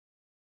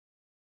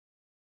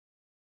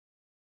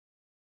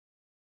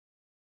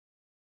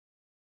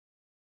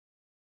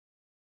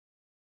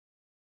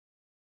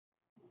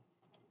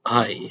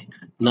Hi,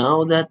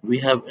 now that we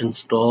have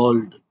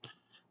installed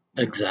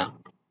XAMPP,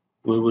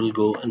 we will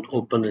go and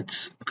open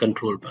its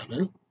control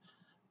panel.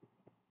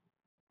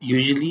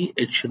 Usually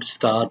it should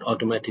start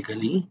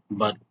automatically,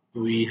 but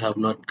we have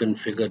not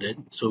configured it.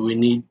 So we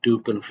need to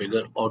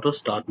configure auto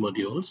start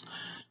modules,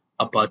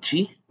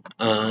 Apache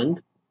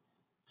and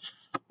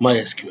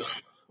MySQL.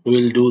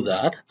 We'll do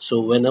that.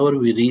 So whenever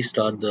we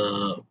restart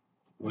the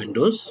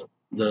Windows,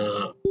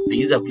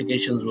 these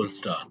applications will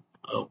start.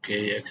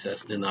 Okay,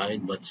 access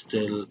denied, but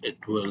still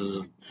it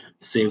will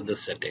save the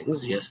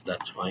settings. Yes,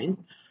 that's fine.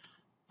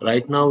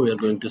 Right now we are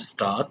going to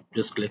start.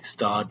 Just click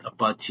start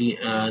Apache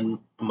and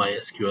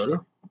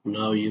MySQL.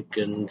 Now you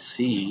can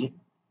see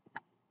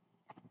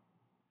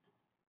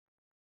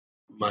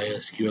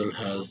MySQL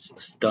has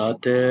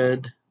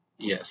started.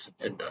 Yes,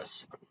 it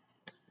does.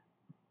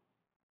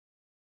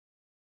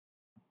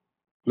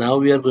 Now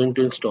we are going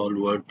to install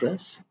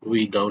WordPress.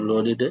 We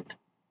downloaded it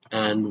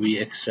and we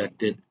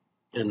extracted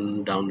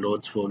in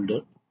downloads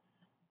folder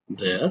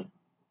there.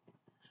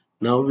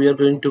 Now we are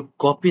going to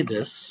copy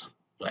this,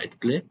 right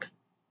click,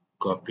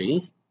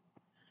 copy,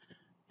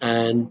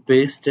 and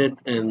paste it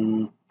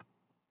in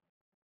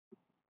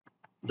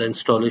the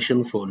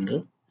installation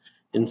folder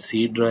in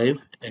C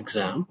drive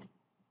exam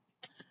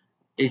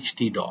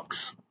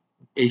htdocs.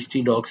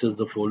 Htdocs is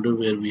the folder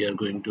where we are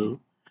going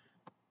to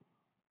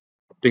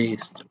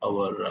paste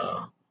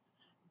our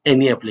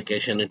any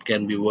application. It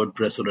can be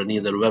WordPress or any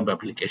other web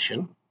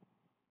application.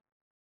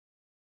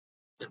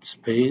 Let's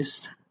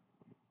paste.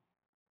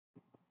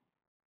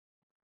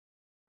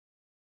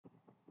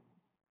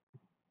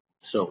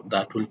 So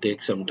that will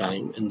take some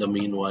time. In the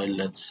meanwhile,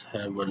 let's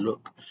have a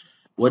look.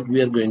 What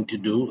we are going to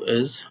do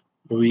is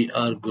we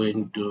are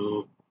going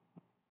to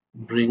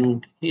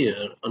bring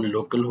here on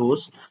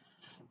localhost,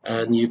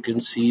 and you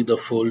can see the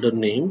folder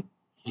name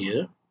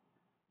here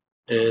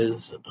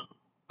is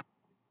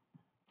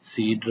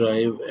C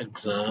drive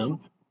exam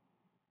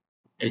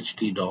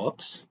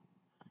htdocs,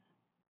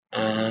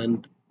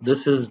 and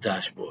this is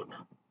dashboard.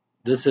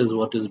 This is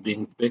what is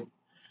being picked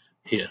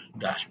here,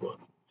 dashboard.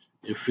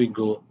 If we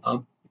go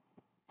up,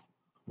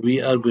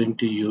 we are going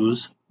to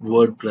use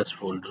WordPress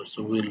folder.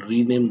 So we'll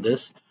rename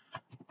this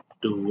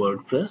to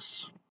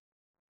WordPress.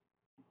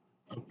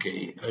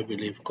 Okay, I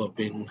believe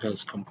copying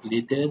has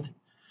completed.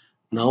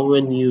 Now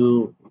when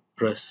you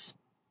press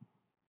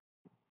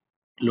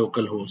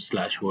localhost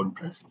slash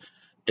WordPress,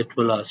 it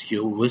will ask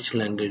you which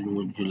language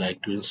would you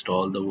like to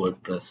install the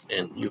WordPress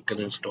in. You can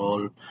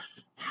install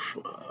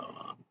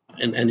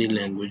in any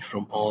language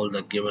from all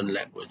the given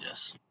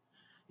languages.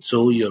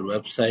 So your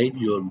website,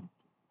 your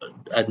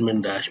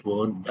admin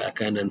dashboard,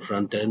 backend and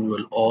front end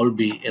will all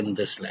be in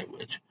this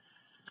language.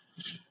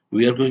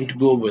 We are going to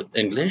go with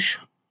English.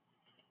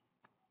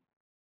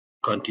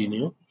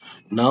 Continue.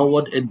 Now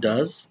what it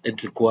does,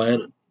 it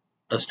requires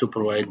us to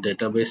provide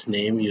database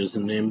name,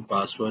 username,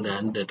 password,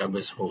 and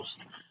database host,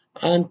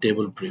 and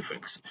table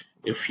prefix.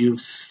 If you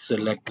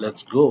select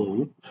let's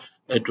go,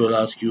 it will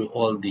ask you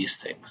all these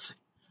things.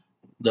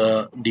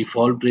 The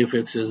default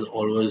prefix is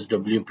always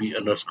WP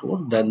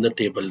underscore, then the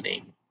table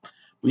name.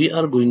 We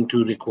are going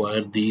to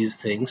require these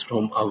things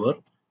from our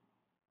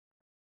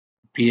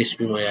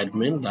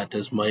phpMyAdmin, that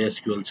is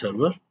MySQL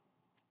server.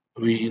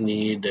 We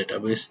need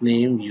database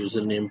name,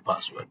 username,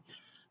 password.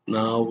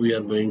 Now we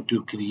are going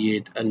to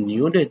create a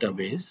new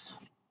database,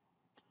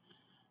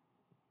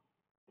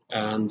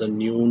 and the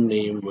new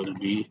name will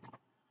be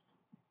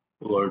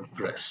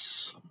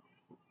WordPress.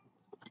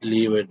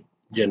 Leave it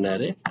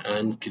generic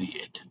and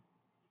create.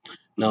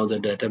 Now the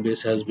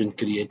database has been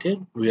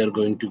created. We are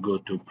going to go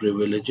to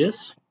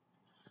privileges,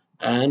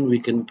 and we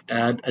can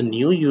add a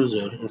new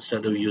user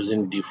instead of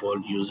using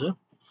default user.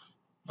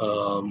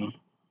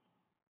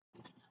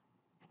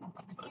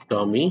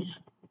 Tommy.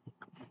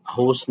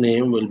 Host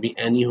name will be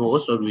any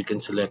host, or we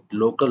can select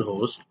local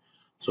host.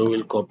 So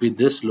we'll copy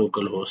this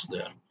local host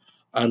there.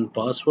 And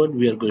password,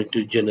 we are going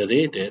to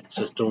generate it.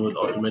 System will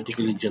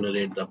automatically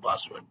generate the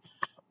password.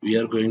 We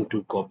are going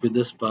to copy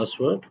this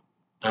password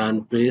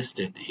and paste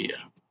it here.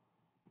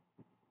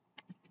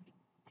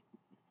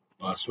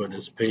 Password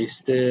is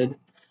pasted.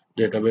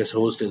 Database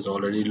host is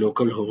already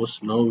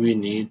localhost. Now we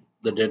need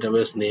the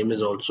database name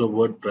is also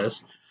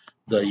WordPress.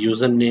 The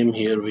username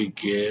here we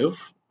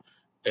give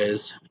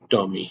is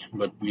Tommy,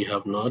 but we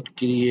have not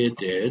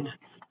created.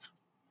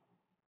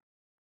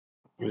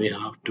 We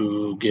have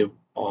to give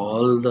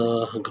all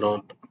the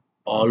grant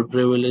all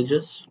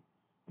privileges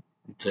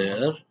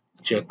there.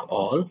 Check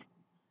all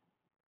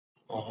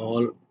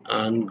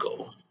and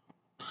go.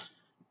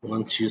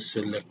 Once you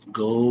select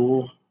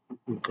go,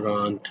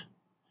 grant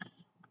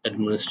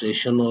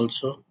administration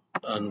also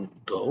and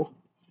go.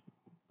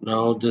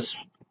 Now this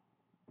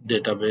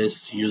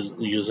database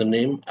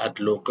username at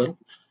local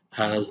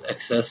has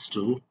access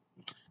to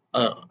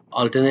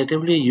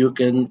alternatively you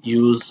can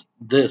use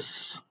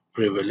this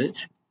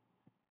privilege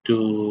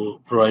to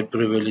provide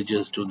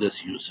privileges to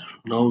this user.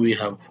 Now we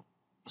have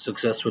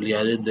successfully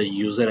added the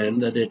user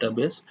and the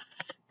database.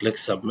 Click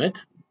submit.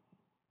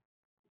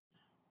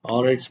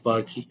 Alright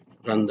Sparky,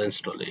 run the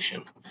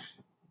installation.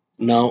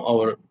 Now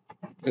our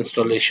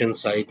Installation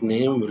site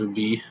name will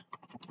be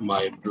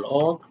my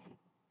blog.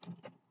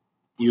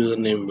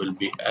 Username will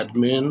be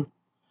admin.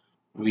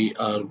 We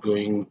are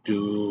going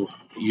to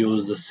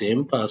use the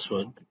same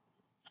password.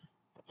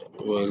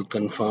 We'll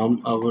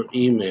confirm our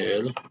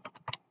email,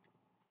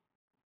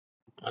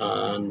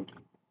 and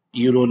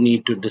you don't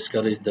need to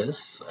discourage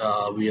this.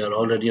 We are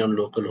already on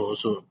localhost,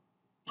 so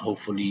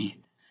hopefully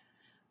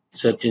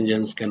search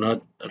engines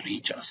cannot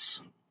reach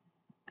us.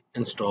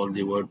 Install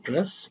the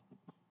WordPress.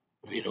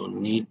 We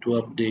don't need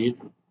to update.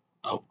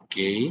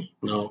 Okay,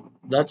 now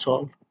that's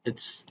all.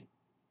 It's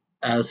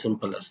as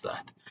simple as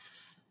that.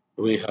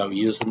 We have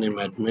username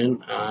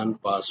admin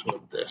and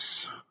password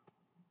this.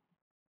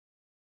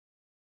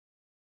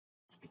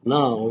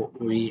 Now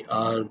we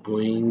are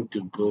going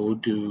to go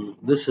to,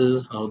 this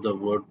is how the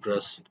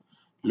WordPress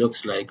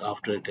looks like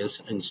after it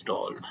is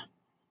installed.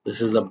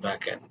 This is the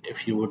back end.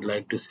 If you would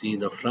like to see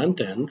the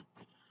front end,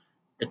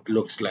 it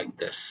looks like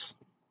this.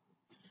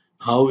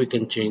 How we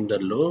can change the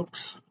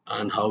looks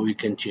and how we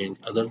can change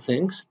other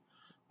things,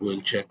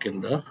 we'll check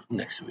in the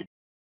next video.